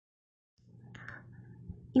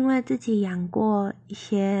因为自己养过一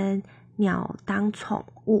些鸟当宠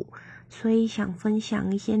物，所以想分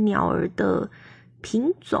享一些鸟儿的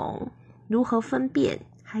品种，如何分辨，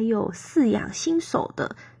还有饲养新手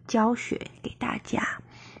的教学给大家。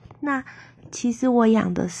那其实我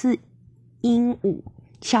养的是鹦鹉，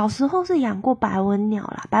小时候是养过白文鸟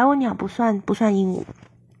啦，白文鸟不算鹦鹉，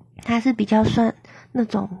它是比较算那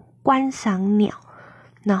种观赏鸟。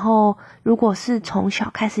然后如果是从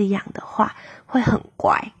小开始养的话，会很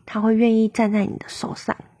乖，它会愿意站在你的手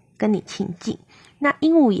上跟你亲近。那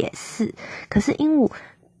鹦鹉也是，可是鹦鹉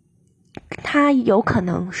它有可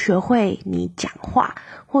能学会你讲话，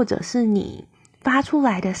或者是你发出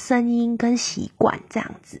来的声音跟习惯这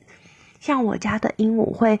样子。像我家的鹦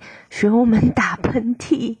鹉会学我们打喷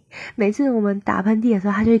嚏，每次我们打喷嚏的时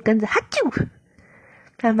候，它就会跟着哈啾，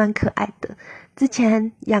还蛮可爱的。之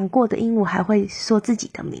前养过的鹦鹉还会说自己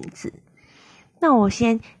的名字。那我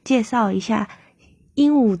先介绍一下养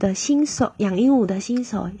鹦鹉的新手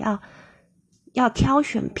要挑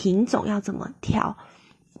选品种要怎么挑。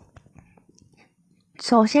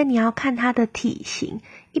首先你要看它的体型，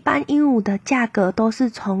一般鹦鹉的价格都是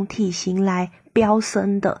从体型来飙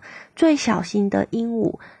升的，最小型的鹦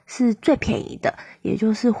鹉是最便宜的，也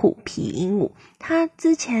就是虎皮鹦鹉。它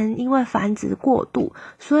之前因为繁殖过度，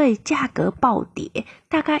所以价格暴跌，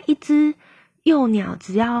大概一只幼鸟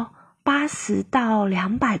只要80到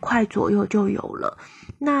200块左右就有了。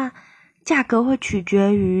那价格会取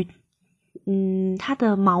决于它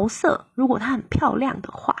的毛色，如果它很漂亮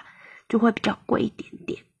的话就会比较贵一点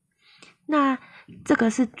点。那这个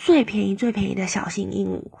是最便宜的小型鹦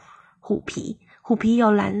鹉，虎皮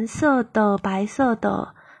有蓝色的、白色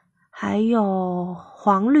的，还有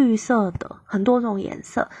黄绿色的，很多种颜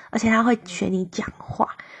色，而且它会学你讲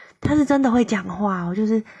话，它是真的会讲话哦，就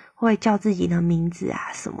是会叫自己的名字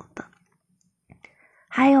啊什么的。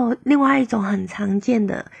还有另外一种很常见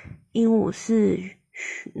的鹦鹉是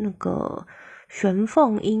那个玄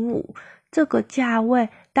凤鹦鹉，这个价位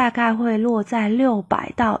大概会落在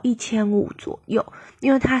600到1500左右，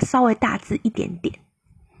因为它稍微大只一点点。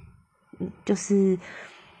就是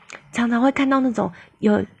常常会看到那种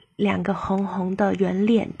有2个红红的圆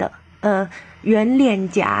脸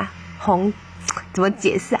颊红，怎么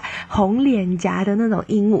解释啊？红脸颊的那种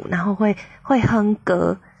鹦鹉，然后会哼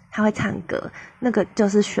歌，它会唱歌，那个就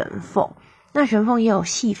是玄凤。那玄凤也有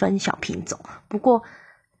细分小品种，不过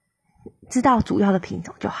知道主要的品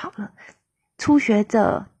种就好了。初学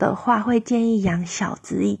者的话会建议养小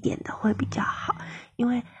只一点的会比较好，因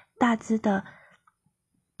为大只的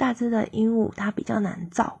鹦鹉它比较难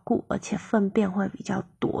照顾，而且粪便会比较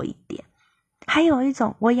多一点。还有一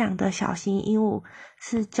种我养的小型鹦鹉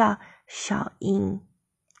是叫小鹰，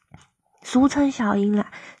俗称小鹰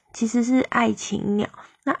啦，其实是爱情鸟。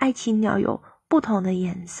那爱情鸟有不同的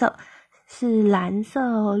颜色，是蓝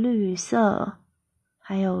色、绿色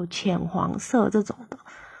还有浅黄色这种的。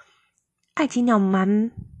爱情鸟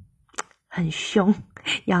很凶，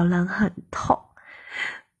咬人很痛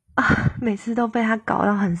啊，每次都被它搞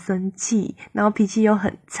到很生气，然后脾气又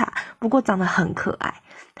很差，不过长得很可爱。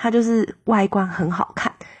它就是外观很好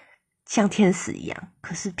看，像天使一样，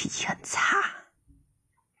可是脾气很差。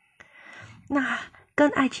那跟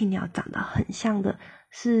爱情鸟长得很像的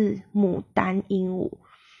是牡丹鹦鹉。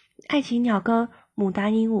爱情鸟跟牡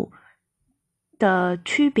丹鹦鹉的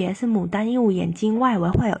区别是，牡丹鹦鹉眼睛外围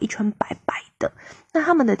会有一圈白白的，那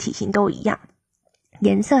它们的体型都一样，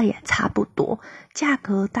颜色也差不多，价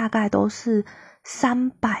格大概都是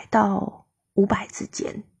300到500之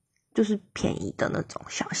间，就是便宜的那种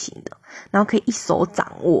小型的，然后可以一手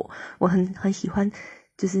掌握。我很喜欢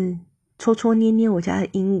就是戳戳捏捏我家的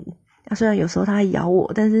鹦鹉，虽然有时候它会咬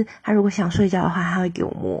我，但是它如果想睡觉的话，它会给我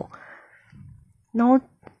摸。然后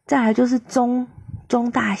再来就是中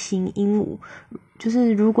大型鹦鹉，就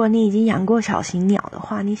是如果你已经养过小型鸟的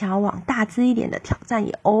话，你想要往大只一点的挑战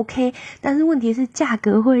也 OK， 但是问题是价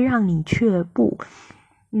格会让你却步。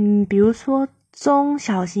比如说中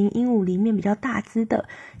小型鹦鹉里面比较大只的，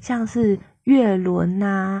像是月轮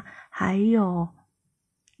啊，还有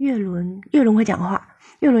月轮会讲话，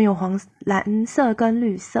月轮有蓝色跟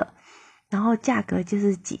绿色，然后价格就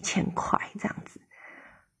是几千块这样子。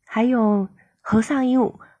还有和尚鹦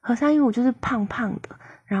鹉就是胖胖的，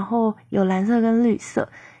然后有蓝色跟绿色，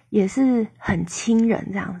也是很亲人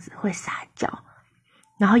这样子，会撒娇，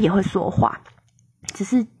然后也会说话，只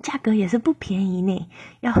是价格也是不便宜呢，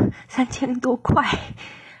要3000多块。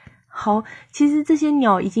好，其实这些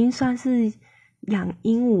鸟已经算是养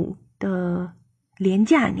鹦鹉的廉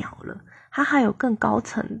价鸟了，它还有更高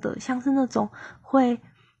层的，像是那种会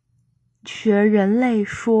学人类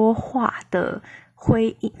说话的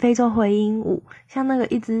非洲灰鹦鹉，像那个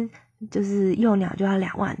一只就是幼鸟就要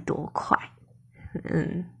2万多块。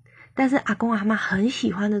但是阿公阿嬷很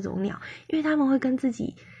喜欢这种鸟，因为他们会跟自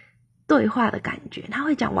己对话的感觉，他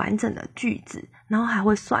会讲完整的句子，然后还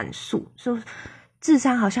会算数，说智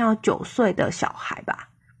商好像有9岁的小孩吧。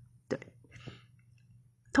对，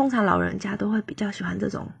通常老人家都会比较喜欢这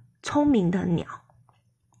种聪明的鸟。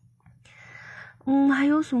还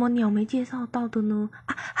有什么鸟没介绍到的呢？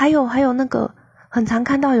还有那个很常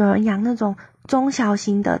看到有人养那种中小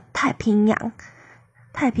型的太平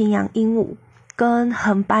洋鹦鹉跟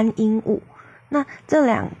横斑鹦鹉，那这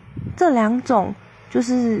两种就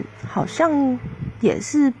是好像也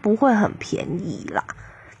是不会很便宜啦，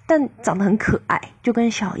但长得很可爱，就跟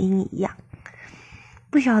小鹰一样。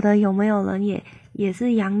不晓得有没有人也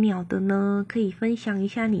是养鸟的呢？可以分享一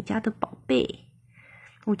下你家的宝贝。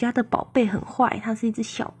我家的宝贝很坏，它是一只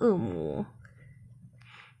小恶魔。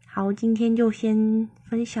好，今天就先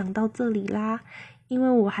分享到这里啦。因为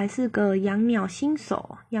我还是个养鸟新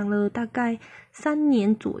手，养了大概3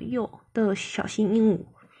年左右的小型鹦鹉，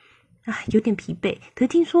有点疲惫。可是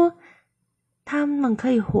听说它们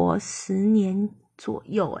可以活10年左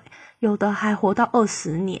右，有的还活到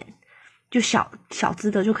20年。就小只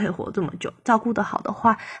的就可以活这么久，照顾得好的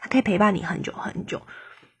话，它可以陪伴你很久很久。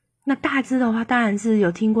那大只的话，当然是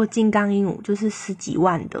有听过金刚鹦鹉，就是10几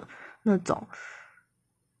万的那种。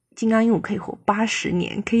金刚鹦鹉可以活80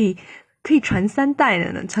年，可以传3代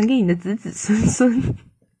的呢，传给你的子子孙孙。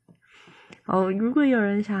如果有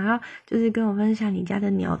人想要就是跟我分享你家的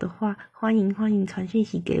鸟的话，欢迎传讯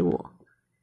息给我。